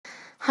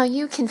how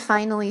you can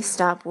finally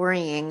stop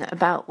worrying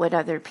about what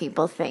other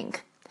people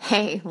think.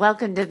 Hey,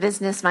 welcome to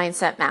Business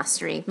Mindset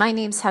Mastery. My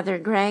name's Heather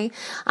Gray.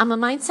 I'm a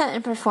mindset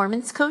and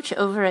performance coach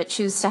over at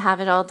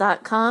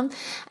ChooseToHaveItAll.com,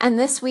 and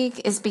this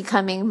week is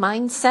becoming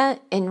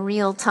Mindset in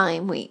Real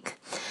Time Week.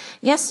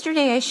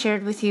 Yesterday, I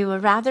shared with you a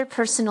rather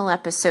personal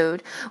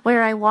episode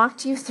where I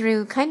walked you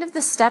through kind of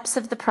the steps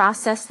of the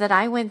process that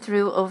I went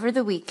through over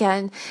the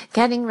weekend,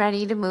 getting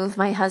ready to move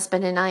my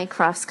husband and I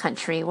cross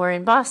country. We're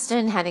in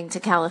Boston, heading to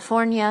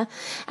California,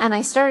 and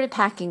I started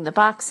packing the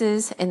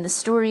boxes, and the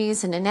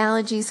stories and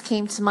analogies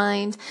came to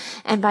mind.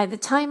 And by the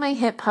time I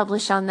hit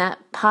publish on that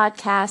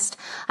podcast,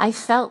 I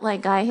felt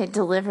like I had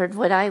delivered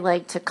what I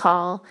like to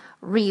call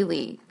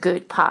really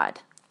good pod.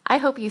 I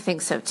hope you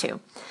think so too.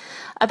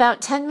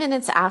 About 10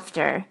 minutes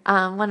after,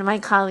 one of my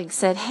colleagues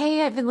said,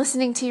 "Hey, I've been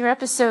listening to your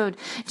episode.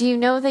 Do you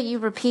know that you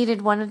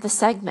repeated one of the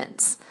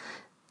segments?"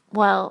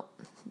 Well,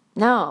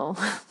 no,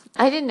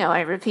 I didn't know I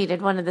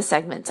repeated one of the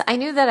segments. I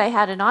knew that I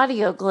had an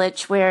audio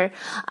glitch where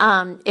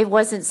it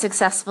wasn't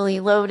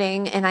successfully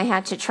loading and I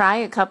had to try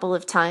a couple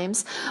of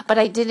times, but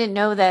I didn't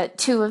know that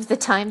 2 of the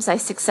times I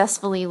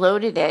successfully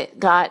loaded it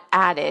got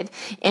added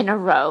in a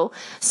row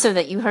so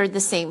that you heard the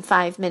same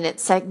 5-minute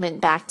segment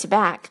back to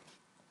back.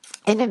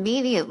 And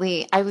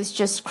immediately I was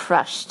just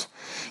crushed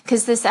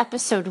because this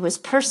episode was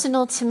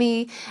personal to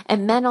me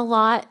and meant a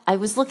lot. I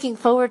was looking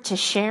forward to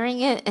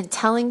sharing it and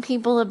telling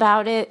people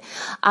about it.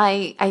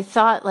 I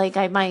thought like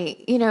I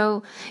might,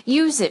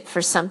 use it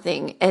for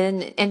something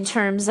in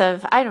terms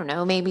of, I don't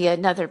know, maybe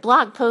another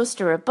blog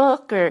post or a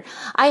book, or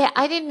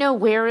I didn't know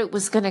where it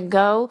was going to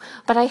go,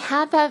 but I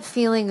had that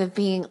feeling of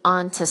being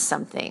onto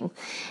something.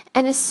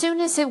 And as soon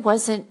as it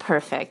wasn't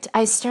perfect,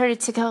 I started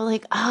to go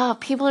like,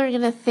 people are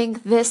going to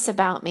think this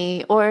about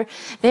me, or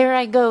there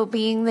I go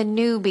being the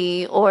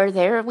newbie, or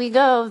there we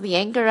go, the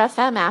Anchor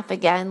FM app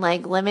again,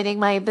 like limiting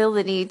my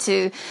ability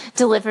to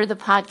deliver the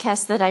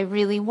podcast that I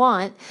really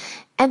want.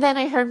 And then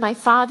I heard my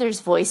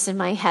father's voice in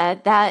my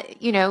head that,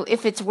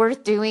 if it's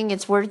worth doing,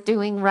 it's worth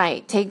doing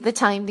right. Take the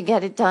time to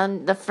get it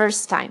done the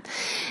first time.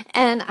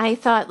 And I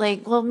thought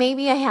like, well,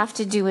 maybe I have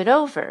to do it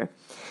over.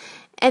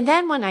 And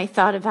then when I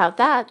thought about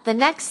that, the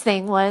next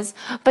thing was,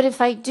 but if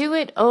I do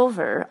it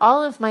over,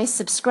 all of my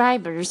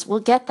subscribers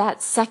will get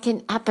that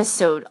second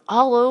episode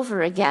all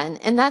over again.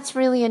 And that's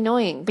really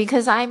annoying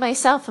because I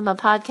myself am a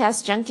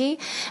podcast junkie.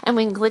 And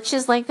when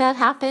glitches like that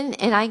happen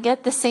and I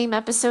get the same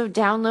episode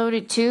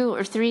downloaded 2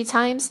 or 3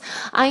 times,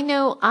 I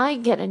know I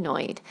get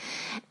annoyed.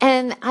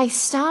 And I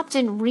stopped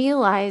and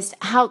realized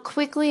how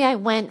quickly I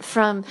went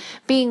from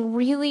being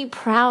really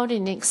proud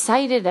and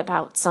excited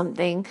about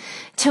something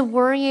to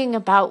worrying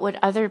about what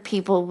other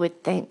people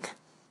would think.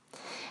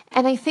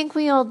 And I think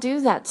we all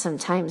do that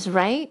sometimes,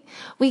 right?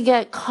 We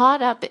get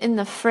caught up in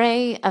the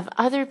fray of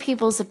other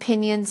people's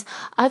opinions,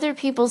 other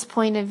people's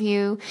point of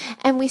view,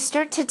 and we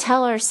start to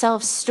tell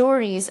ourselves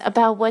stories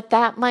about what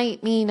that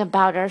might mean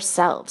about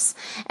ourselves.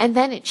 And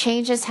then it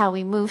changes how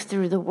we move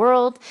through the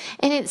world,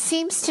 and it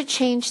seems to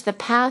change the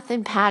path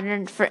and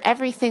pattern for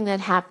everything that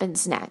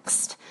happens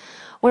next.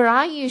 Where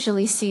I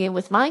usually see it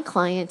with my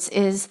clients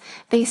is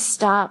they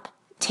stop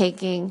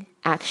taking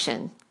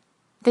action.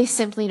 They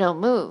simply don't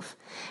move.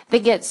 They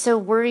get so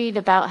worried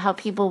about how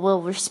people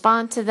will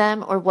respond to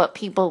them or what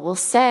people will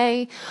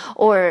say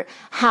or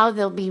how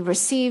they'll be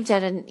received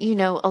at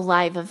a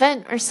live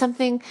event or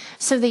something.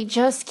 So they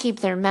just keep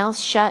their mouth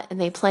shut and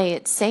they play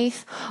it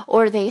safe,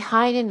 or they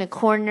hide in a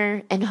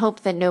corner and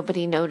hope that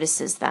nobody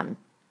notices them.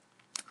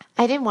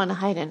 I didn't want to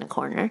hide in a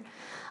corner.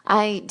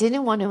 I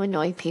didn't want to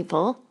annoy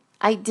people.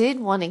 I did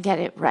want to get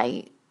it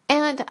right.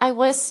 And I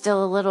was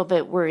still a little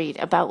bit worried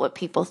about what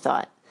people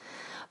thought.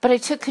 But I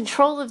took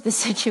control of the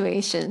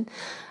situation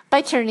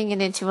by turning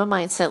it into a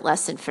mindset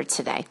lesson for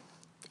today.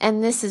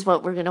 And this is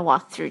what we're going to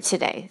walk through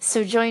today.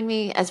 So join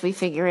me as we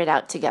figure it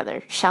out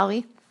together, shall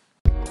we?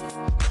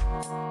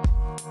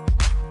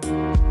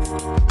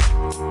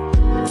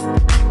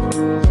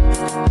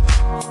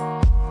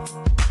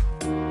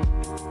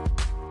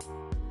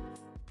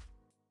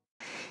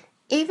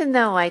 Even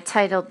though I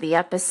titled the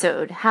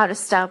episode, How to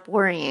Stop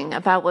Worrying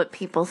About What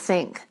People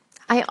Think,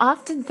 I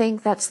often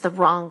think that's the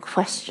wrong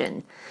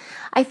question.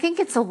 I think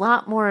it's a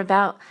lot more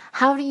about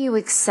how do you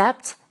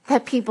accept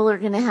that people are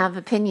going to have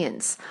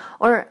opinions?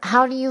 Or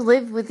how do you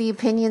live with the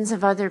opinions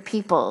of other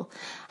people?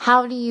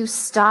 How do you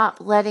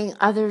stop letting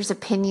others'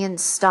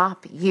 opinions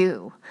stop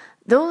you?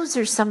 Those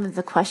are some of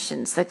the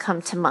questions that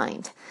come to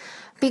mind.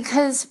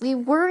 Because we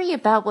worry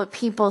about what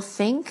people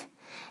think,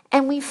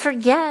 and we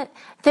forget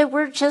that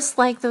we're just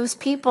like those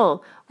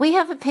people. We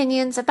have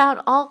opinions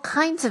about all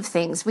kinds of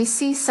things. We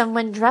see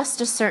someone dressed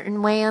a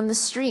certain way on the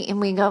street and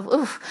we go,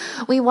 oof.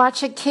 We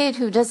watch a kid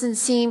who doesn't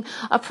seem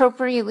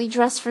appropriately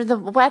dressed for the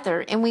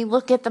weather and we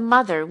look at the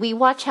mother. We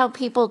watch how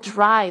people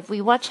drive.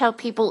 We watch how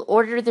people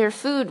order their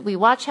food. We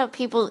watch how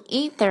people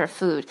eat their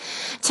food.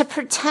 To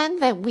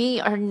pretend that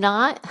we are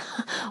not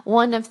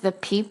one of the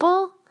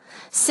people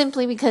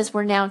simply because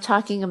we're now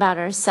talking about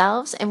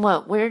ourselves and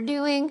what we're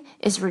doing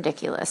is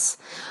ridiculous.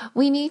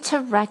 We need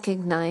to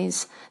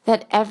recognize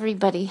that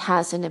everybody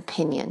has an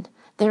opinion,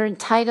 They're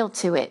entitled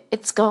to it.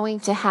 It's going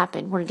to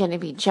happen. We're going to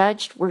be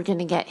judged. We're going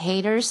to get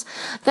haters.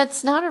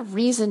 That's not a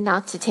reason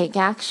not to take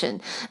action.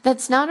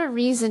 That's not a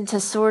reason to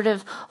sort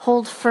of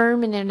hold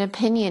firm in an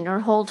opinion or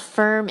hold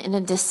firm in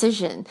a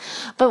decision.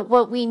 But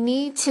what we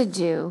need to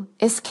do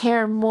is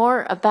care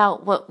more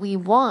about what we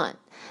want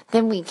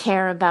than we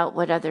care about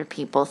what other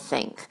people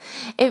think.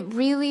 It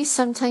really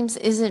sometimes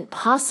isn't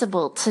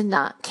possible to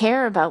not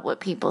care about what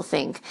people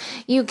think.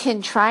 You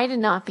can try to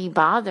not be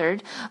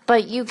bothered,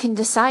 but you can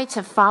decide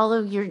to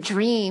follow your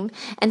dream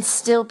and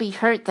still be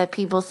hurt that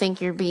people think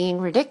you're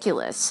being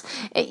ridiculous.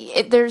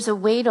 There's a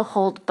way to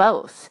hold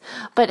both.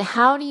 But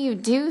how do you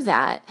do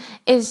that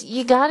is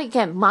you got to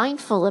get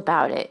mindful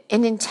about it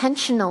and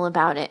intentional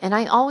about it. And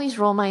I always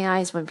roll my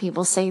eyes when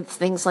people say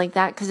things like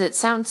that because it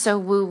sounds so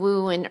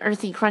woo-woo and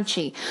earthy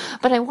crunchy.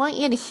 But I want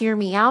you to hear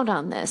me out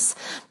on this,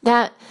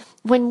 that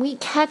when we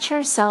catch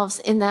ourselves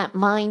in that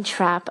mind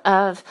trap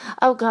of,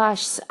 oh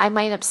gosh, I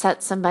might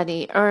upset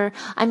somebody, or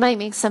I might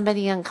make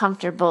somebody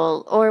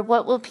uncomfortable, or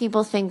what will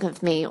people think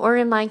of me? Or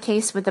in my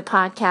case with the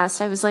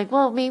podcast, I was like,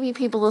 well, maybe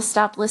people will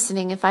stop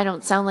listening if I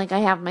don't sound like I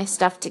have my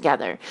stuff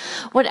together.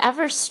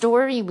 Whatever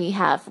story we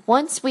have,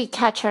 once we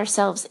catch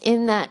ourselves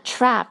in that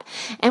trap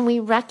and we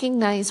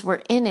recognize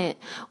we're in it,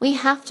 we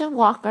have to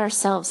walk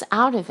ourselves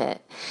out of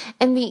it.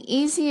 And the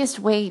easiest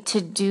way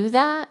to do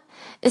that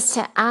is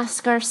to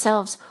ask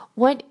ourselves,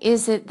 what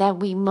is it that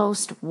we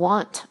most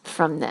want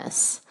from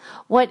this?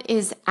 What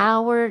is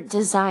our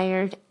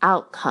desired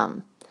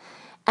outcome?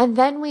 And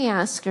then we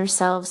ask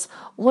ourselves,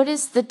 what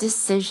is the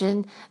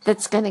decision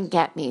that's going to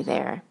get me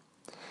there?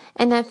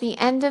 And at the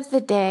end of the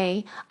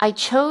day, I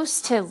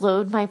chose to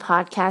load my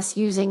podcast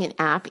using an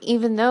app,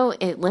 even though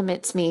it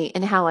limits me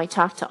in how I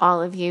talk to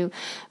all of you,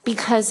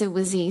 because it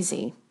was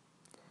easy.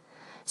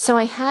 So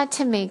I had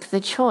to make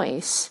the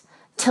choice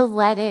to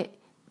let it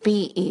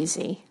be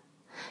easy.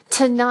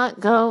 To not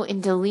go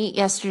and delete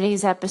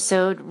yesterday's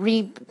episode,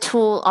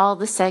 retool all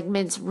the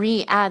segments,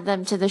 re-add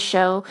them to the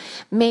show,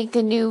 make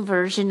a new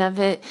version of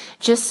it,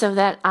 just so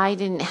that I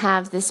didn't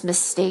have this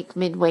mistake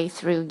midway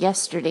through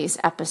yesterday's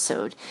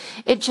episode.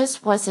 It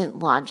just wasn't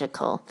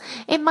logical.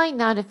 It might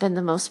not have been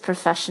the most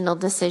professional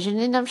decision,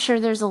 and I'm sure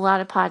there's a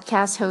lot of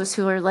podcast hosts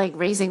who are like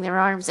raising their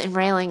arms and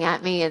railing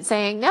at me and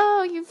saying,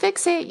 no, you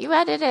fix it, you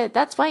edit it,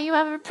 that's why you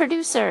have a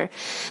producer.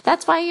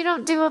 That's why you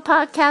don't do a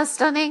podcast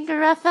on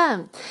Anchor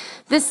FM.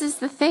 This is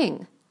the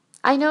thing.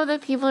 I know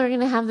that people are going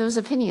to have those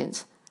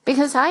opinions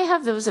because I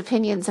have those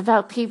opinions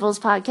about people's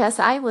podcasts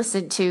I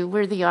listen to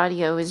where the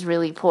audio is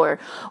really poor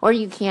or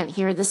you can't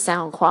hear the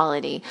sound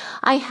quality.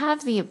 I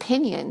have the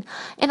opinion,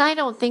 and I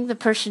don't think the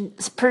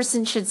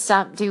person should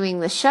stop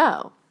doing the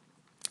show.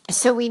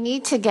 So we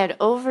need to get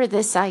over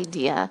this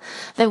idea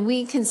that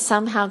we can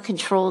somehow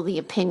control the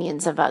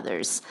opinions of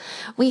others.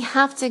 We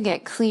have to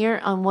get clear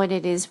on what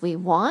it is we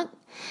want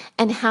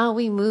and how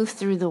we move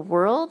through the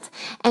world.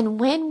 And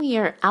when we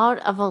are out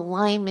of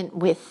alignment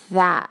with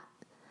that,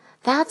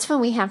 that's when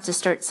we have to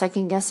start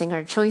second guessing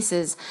our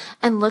choices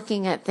and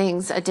looking at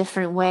things a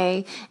different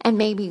way and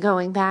maybe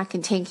going back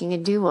and taking a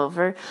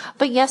do-over.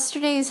 But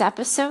yesterday's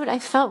episode, I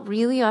felt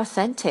really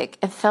authentic.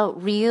 It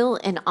felt real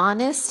and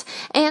honest.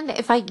 And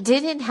if I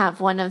didn't have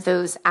one of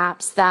those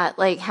apps that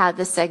like had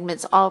the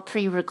segments all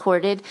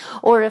pre-recorded,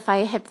 or if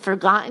I had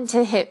forgotten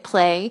to hit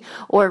play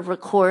or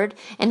record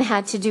and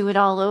had to do it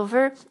all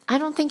over, I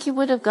don't think you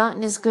would have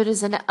gotten as good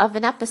as an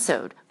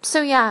episode.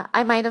 So yeah,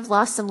 I might have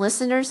lost some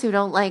listeners who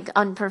don't like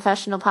unprofessional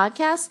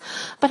podcasts,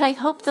 but I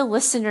hope the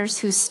listeners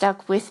who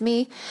stuck with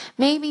me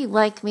maybe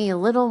like me a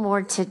little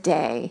more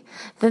today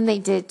than they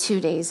did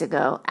 2 days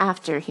ago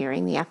after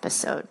hearing the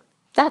episode.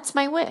 That's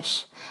my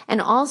wish.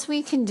 And all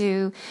we can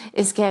do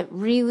is get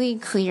really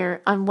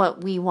clear on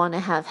what we want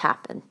to have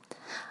happen.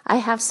 I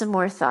have some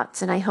more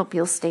thoughts, and I hope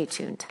you'll stay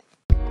tuned.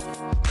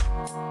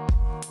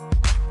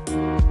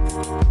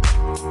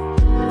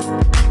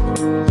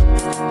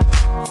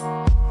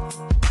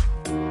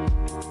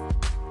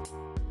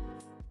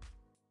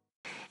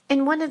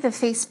 In one of the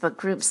Facebook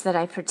groups that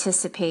I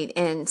participate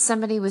in,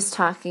 somebody was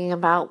talking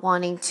about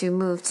wanting to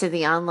move to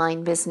the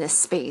online business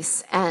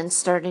space and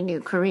start a new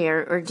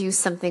career or do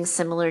something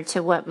similar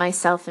to what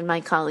myself and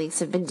my colleagues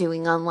have been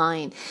doing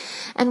online.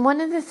 And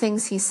one of the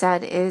things he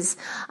said is,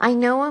 I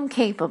know I'm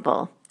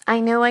capable.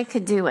 I know I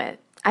could do it.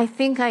 I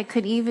think I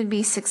could even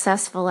be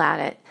successful at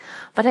it,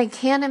 but I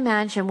can't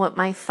imagine what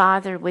my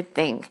father would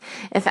think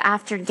if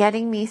after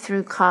getting me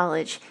through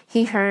college,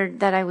 he heard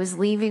that I was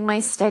leaving my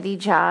steady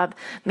job,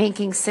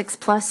 making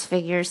 6+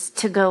 figures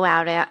to go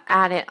out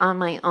at it on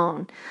my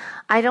own.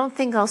 I don't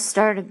think I'll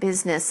start a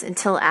business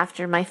until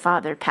after my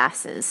father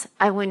passes.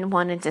 I wouldn't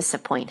want to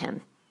disappoint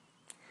him.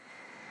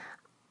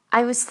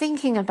 I was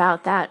thinking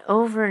about that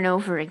over and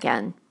over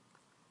again,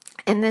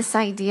 and this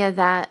idea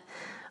that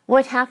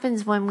what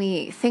happens when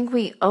we think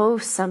we owe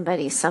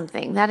somebody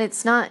something, that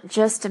it's not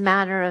just a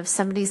matter of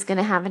somebody's going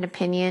to have an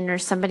opinion or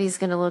somebody's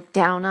going to look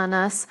down on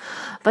us,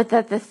 but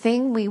that the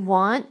thing we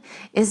want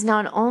is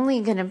not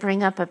only going to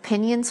bring up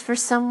opinions for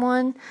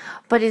someone,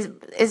 but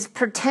is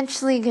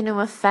potentially going to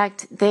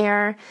affect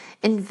their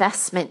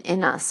investment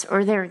in us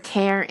or their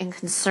care and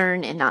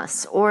concern in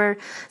us, or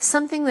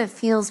something that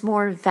feels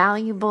more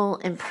valuable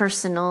and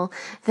personal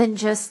than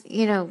just,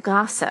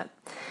 gossip.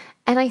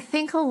 And I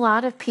think a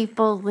lot of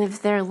people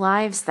live their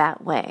lives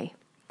that way.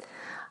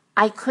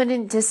 I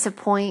couldn't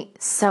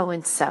disappoint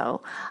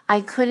so-and-so.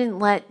 I couldn't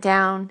let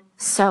down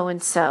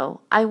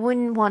so-and-so. I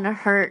wouldn't want to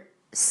hurt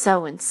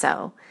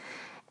so-and-so.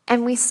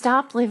 And we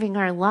stop living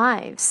our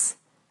lives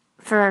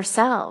for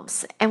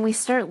ourselves and we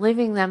start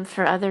living them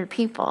for other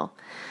people.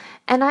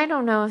 And I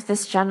don't know if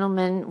this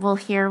gentleman will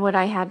hear what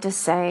I had to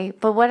say,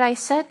 but what I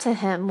said to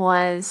him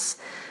was,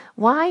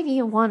 why do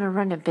you want to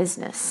run a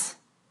business?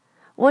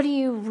 What do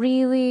you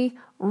really,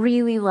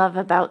 really love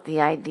about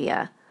the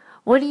idea?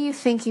 What do you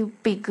think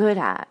you'd be good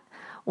at?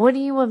 What do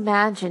you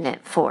imagine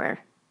it for?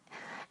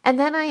 And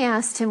then I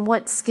asked him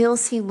what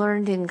skills he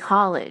learned in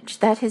college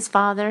that his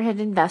father had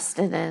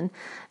invested in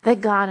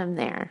that got him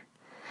there.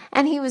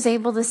 And he was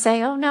able to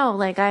say, oh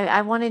no,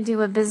 I want to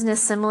do a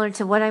business similar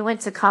to what I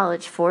went to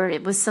college for.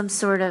 It was some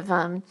sort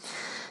of,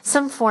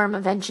 some form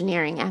of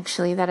engineering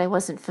actually that I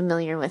wasn't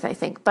familiar with, I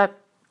think. But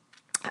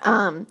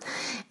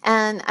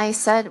and I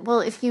said,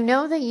 well, if you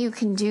know that you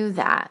can do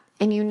that,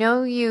 and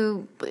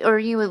you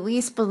at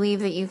least believe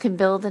that you can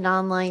build an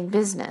online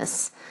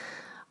business,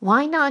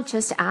 why not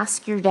just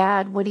ask your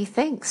dad what he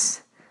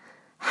thinks?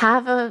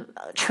 Have a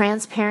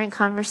transparent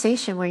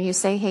conversation where you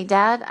say, hey,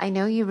 Dad, I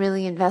know you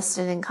really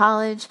invested in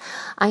college.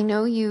 I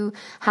know you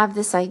have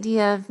this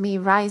idea of me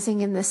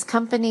rising in this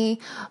company,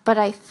 but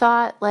I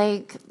thought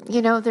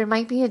there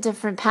might be a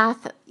different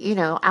path,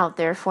 out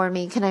there for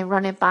me. Can I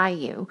run it by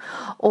you?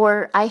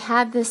 Or I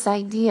had this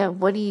idea.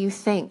 What do you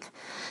think?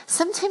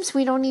 Sometimes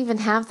we don't even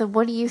have the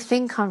what do you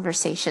think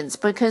conversations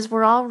because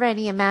we're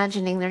already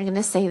imagining they're going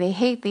to say they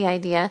hate the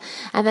idea,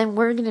 and then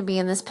we're going to be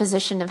in this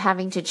position of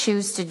having to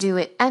choose to do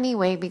it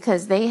anyway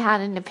because they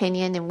had an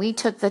opinion and we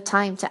took the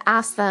time to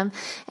ask them,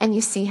 and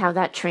you see how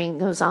that train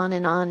goes on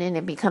and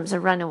it becomes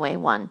a runaway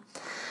one.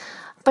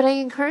 But I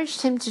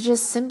encouraged him to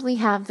just simply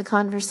have the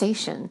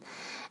conversation.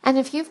 And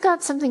if you've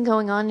got something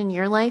going on in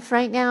your life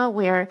right now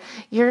where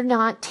you're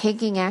not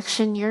taking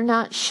action, you're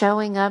not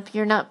showing up,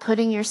 you're not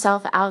putting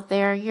yourself out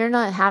there, you're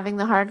not having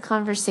the hard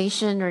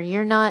conversation, or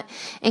you're not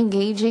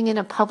engaging in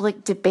a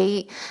public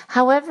debate,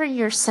 however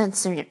you're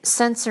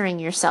censoring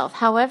yourself,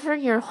 however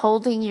you're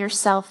holding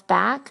yourself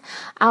back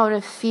out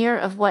of fear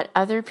of what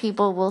other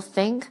people will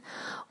think,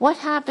 what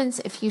happens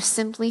if you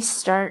simply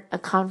start a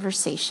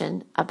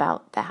conversation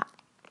about that?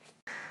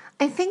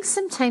 I think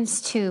sometimes,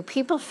 too,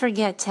 people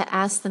forget to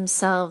ask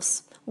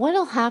themselves,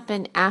 what'll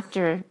happen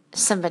after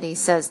somebody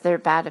says their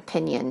bad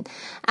opinion?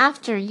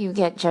 After you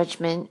get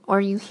judgment,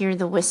 or you hear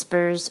the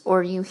whispers,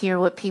 or you hear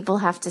what people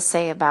have to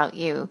say about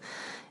you.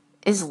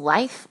 Is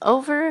life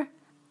over?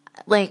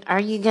 Are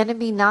you going to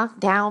be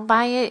knocked down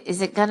by it?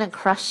 Is it going to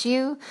crush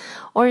you?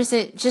 Or is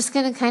it just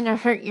going to kind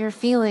of hurt your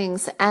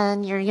feelings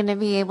and you're going to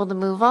be able to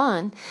move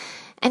on?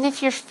 And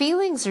if your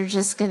feelings are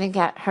just going to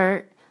get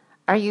hurt,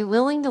 are you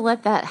willing to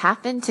let that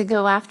happen to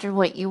go after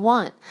what you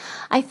want?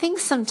 I think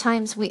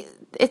sometimes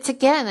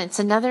it's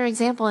another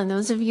example. And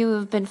those of you who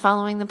have been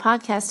following the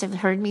podcast have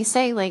heard me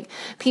say,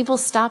 people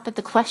stop at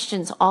the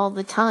questions all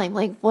the time.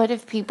 What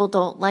if people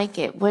don't like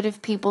it? What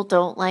if people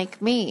don't like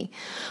me?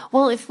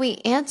 Well, if we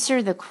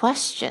answer the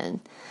question,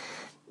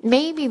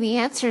 maybe the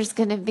answer is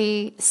going to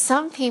be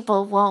some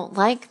people won't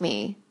like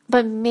me,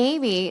 but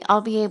maybe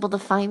I'll be able to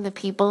find the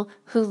people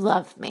who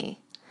love me.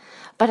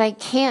 But I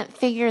can't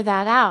figure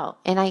that out,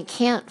 and I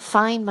can't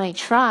find my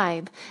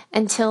tribe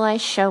until I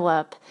show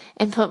up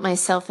and put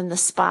myself in the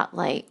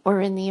spotlight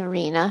or in the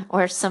arena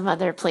or some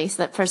other place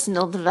that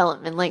personal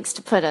development likes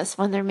to put us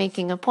when they're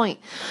making a point.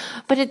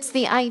 But it's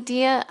the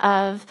idea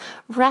of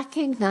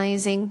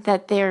recognizing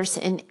that there's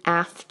an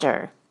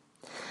after.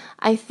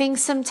 I think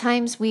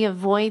sometimes we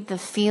avoid the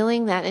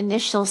feeling, that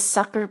initial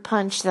sucker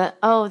punch that,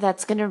 oh,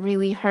 that's going to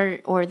really hurt,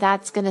 or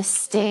that's going to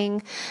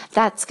sting,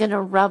 that's going to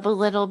rub a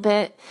little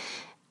bit.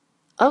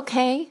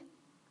 Okay,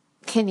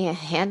 can you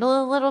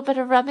handle a little bit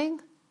of rubbing?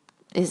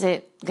 Is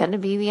it going to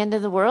be the end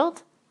of the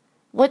world?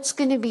 What's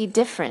going to be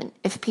different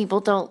if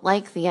people don't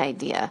like the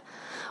idea?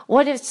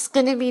 What is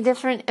going to be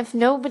different if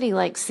nobody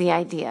likes the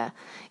idea?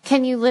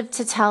 Can you live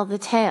to tell the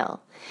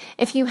tale?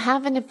 If you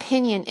have an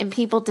opinion and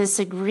people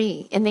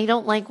disagree and they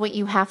don't like what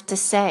you have to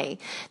say,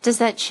 does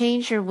that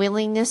change your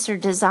willingness or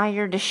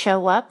desire to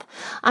show up?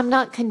 I'm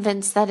not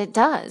convinced that it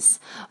does,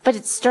 but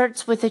it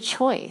starts with a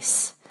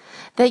choice.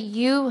 that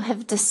you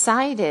have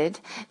decided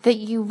that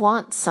you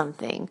want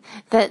something,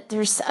 that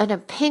there's an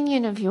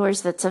opinion of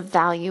yours that's of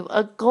value,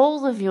 a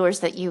goal of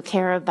yours that you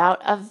care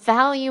about, a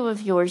value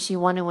of yours you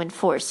want to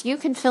enforce. You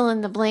can fill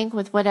in the blank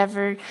with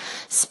whatever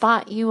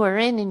spot you are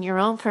in your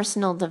own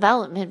personal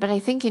development, but I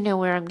think you know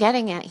where I'm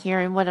getting at here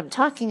and what I'm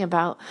talking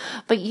about.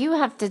 But you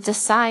have to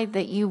decide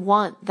that you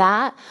want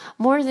that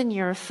more than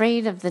you're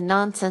afraid of the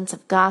nonsense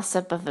of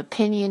gossip, of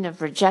opinion,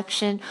 of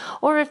rejection,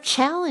 or of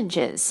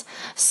challenges.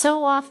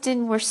 So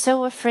often we're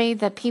so afraid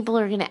that people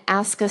are going to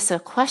ask us a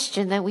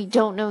question that we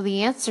don't know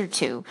the answer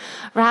to,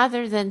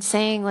 rather than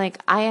saying like,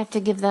 I have to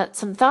give that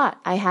some thought.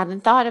 I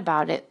hadn't thought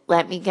about it.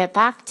 Let me get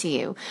back to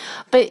you.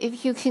 But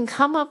if you can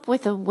come up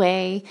with a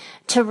way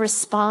to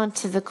respond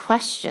to the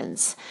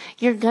questions,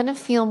 you're going to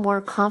feel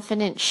more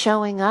confident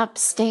showing up,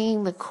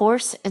 staying the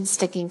course, and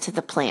sticking to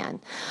the plan.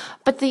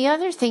 But the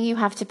other thing you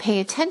have to pay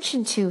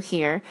attention to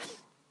here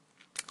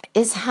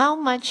is how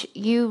much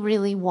you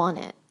really want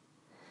it.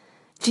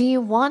 Do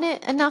you want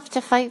it enough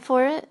to fight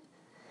for it?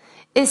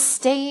 Is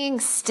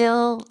staying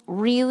still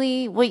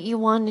really what you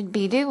want to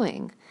be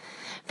doing?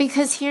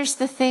 Because here's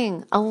the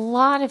thing, a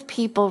lot of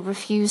people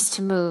refuse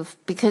to move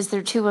because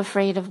they're too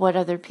afraid of what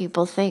other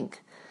people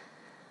think.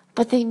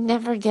 But they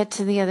never get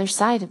to the other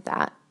side of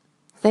that.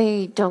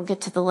 They don't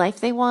get to the life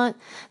they want.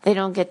 They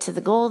don't get to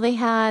the goal they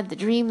had, the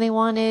dream they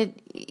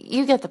wanted.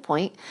 You get the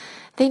point.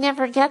 They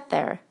never get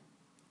there.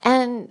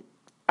 And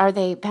are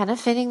they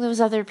benefiting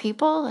those other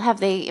people? Have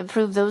they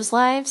improved those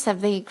lives? Have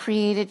they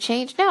created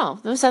change? No,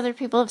 those other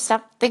people have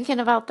stopped thinking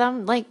about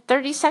them like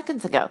 30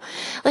 seconds ago.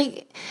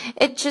 Like,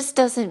 it just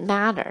doesn't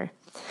matter.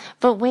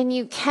 But when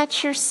you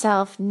catch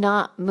yourself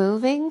not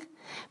moving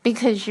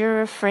because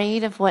you're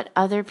afraid of what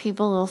other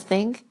people will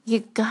think,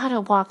 you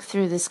gotta walk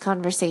through this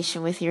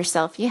conversation with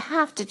yourself. You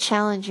have to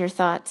challenge your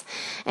thoughts,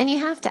 and you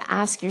have to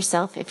ask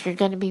yourself if you're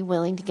going to be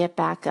willing to get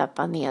back up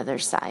on the other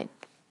side.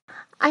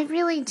 I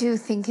really do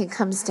think it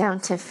comes down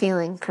to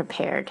feeling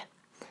prepared,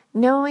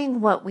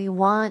 knowing what we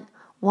want,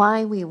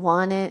 why we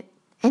want it,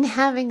 and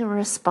having a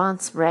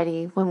response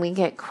ready when we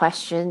get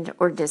questioned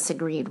or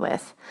disagreed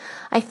with.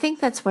 I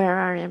think that's where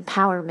our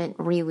empowerment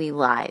really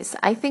lies.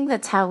 I think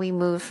that's how we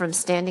move from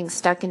standing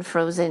stuck and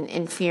frozen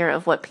in fear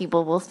of what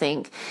people will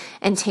think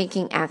and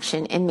taking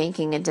action and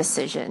making a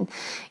decision.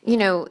 You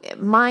know,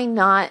 my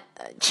not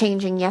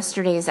changing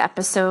yesterday's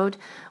episode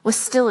was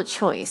still a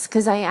choice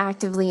because I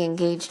actively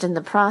engaged in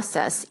the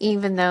process,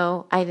 even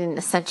though I didn't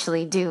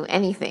essentially do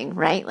anything,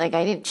 right? Like,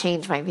 I didn't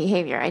change my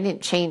behavior. I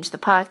didn't change the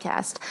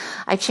podcast.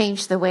 I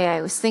changed the way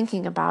I was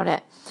thinking about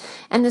it.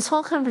 And this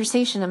whole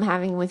conversation I'm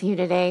having with you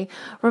today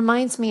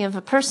reminds me of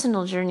a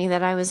personal journey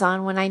that I was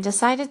on when I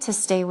decided to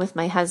stay with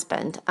my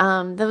husband.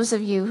 Those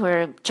of you who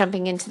are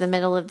jumping into the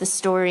middle of the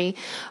story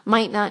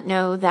might not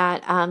know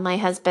that my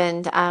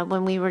husband,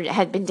 when we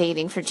had been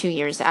dating for 2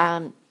 years,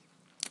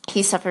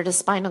 he suffered a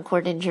spinal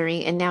cord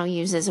injury and now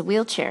uses a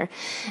wheelchair.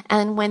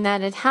 And when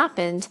that had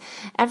happened,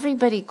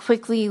 everybody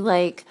quickly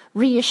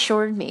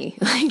reassured me,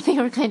 like they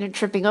were kind of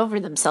tripping over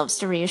themselves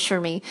to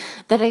reassure me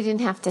that I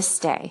didn't have to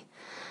stay,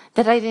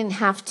 that I didn't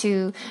have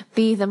to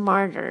be the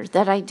martyr,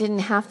 that I didn't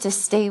have to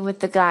stay with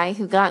the guy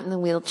who got in the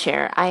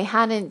wheelchair. I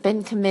hadn't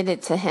been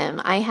committed to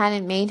him. I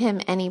hadn't made him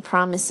any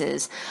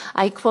promises.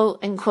 I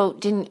quote unquote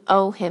didn't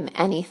owe him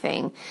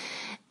anything.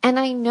 And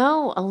I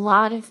know a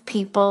lot of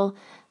people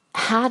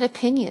had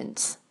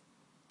opinions.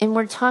 And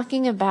we're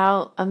talking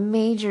about a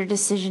major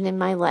decision in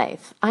my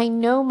life. I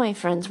know my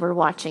friends were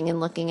watching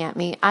and looking at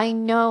me. I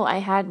know I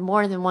had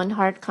more than one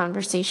hard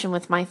conversation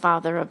with my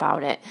father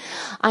about it.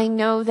 I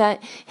know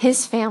that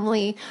his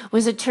family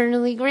was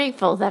eternally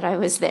grateful that I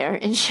was there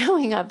and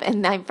showing up.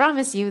 And I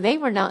promise you, they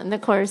were not in the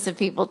chorus of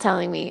people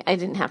telling me I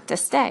didn't have to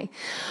stay.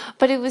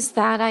 But it was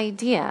that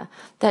idea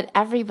that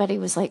everybody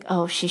was like,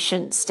 oh, she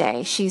shouldn't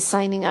stay. She's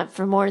signing up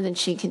for more than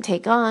she can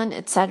take on,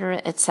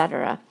 etc.,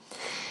 etc.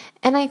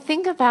 And I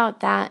think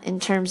about that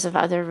in terms of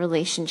other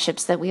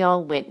relationships that we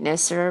all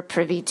witness or are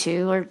privy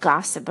to or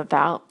gossip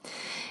about.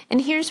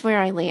 And here's where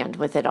I land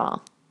with it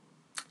all,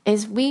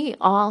 is we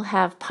all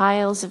have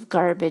piles of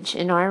garbage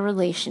in our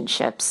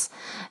relationships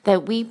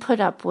that we put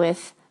up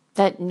with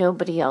that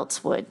nobody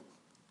else would.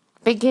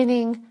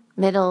 Beginning,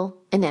 middle,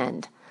 and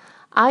end.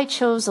 I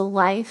chose a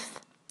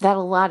life that a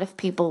lot of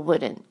people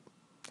wouldn't.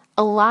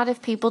 A lot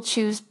of people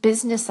choose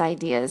business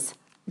ideas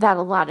that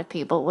a lot of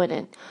people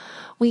wouldn't.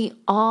 We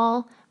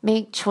all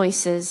make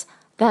choices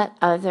that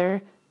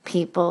other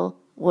people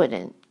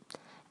wouldn't.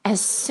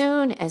 As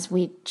soon as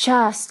we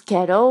just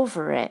get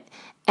over it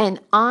and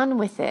on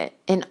with it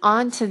and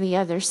on to the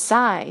other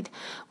side,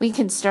 we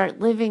can start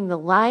living the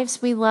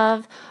lives we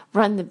love,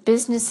 run the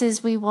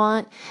businesses we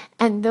want,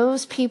 and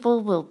those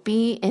people will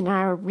be in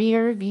our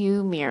rear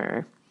view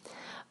mirror.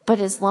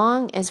 But as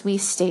long as we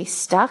stay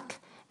stuck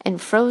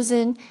and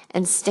frozen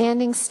and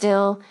standing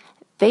still,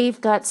 they've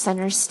got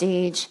center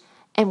stage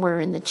and we're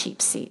in the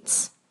cheap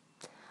seats.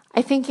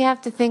 I think you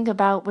have to think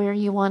about where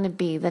you want to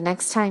be the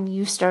next time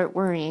you start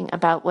worrying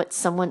about what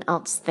someone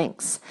else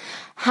thinks.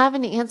 Have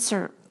an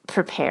answer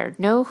prepared.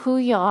 Know who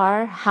you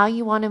are, how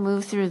you want to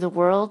move through the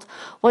world,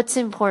 what's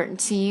important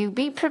to you.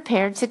 Be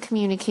prepared to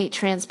communicate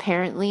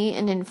transparently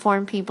and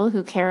inform people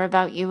who care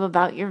about you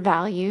about your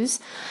values.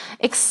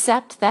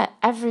 Accept that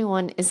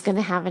everyone is going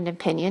to have an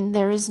opinion.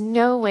 There is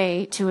no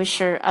way to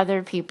assure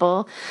other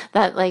people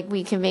that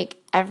we can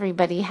make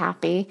everybody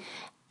happy,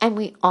 and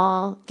we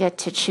all get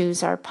to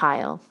choose our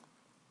pile.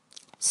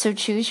 So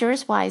choose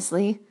yours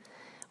wisely,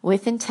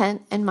 with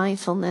intent and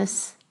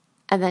mindfulness,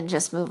 and then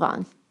just move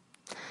on.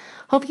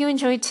 Hope you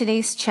enjoyed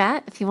today's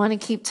chat. If you want to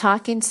keep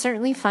talking,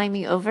 certainly find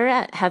me over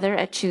at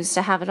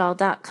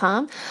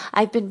heather@choosetohaveitall.com.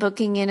 I've been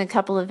booking in a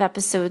couple of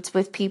episodes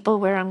with people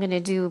where I'm going to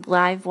do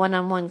live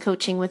one-on-one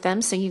coaching with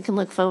them, so you can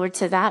look forward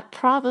to that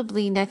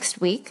probably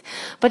next week.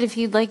 But if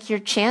you'd like your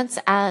chance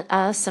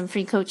at some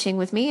free coaching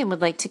with me and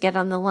would like to get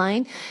on the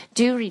line,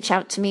 do reach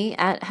out to me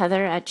at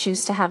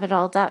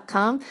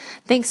heather@choosetohaveitall.com.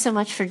 Thanks so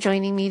much for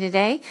joining me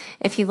today.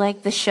 If you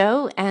like the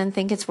show and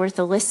think it's worth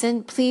a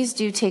listen, please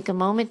do take a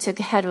moment to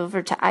head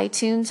over to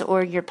iTunes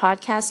or your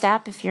podcast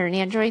app if you're an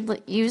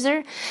Android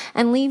user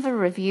and leave a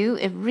review.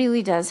 It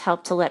really does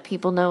help to let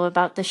people know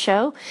about the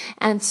show,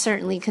 and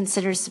certainly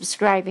consider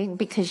subscribing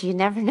because you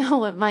never know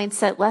what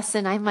mindset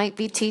lesson I might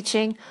be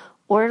teaching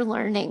or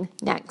learning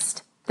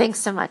next. Thanks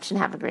so much and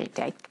have a great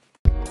day.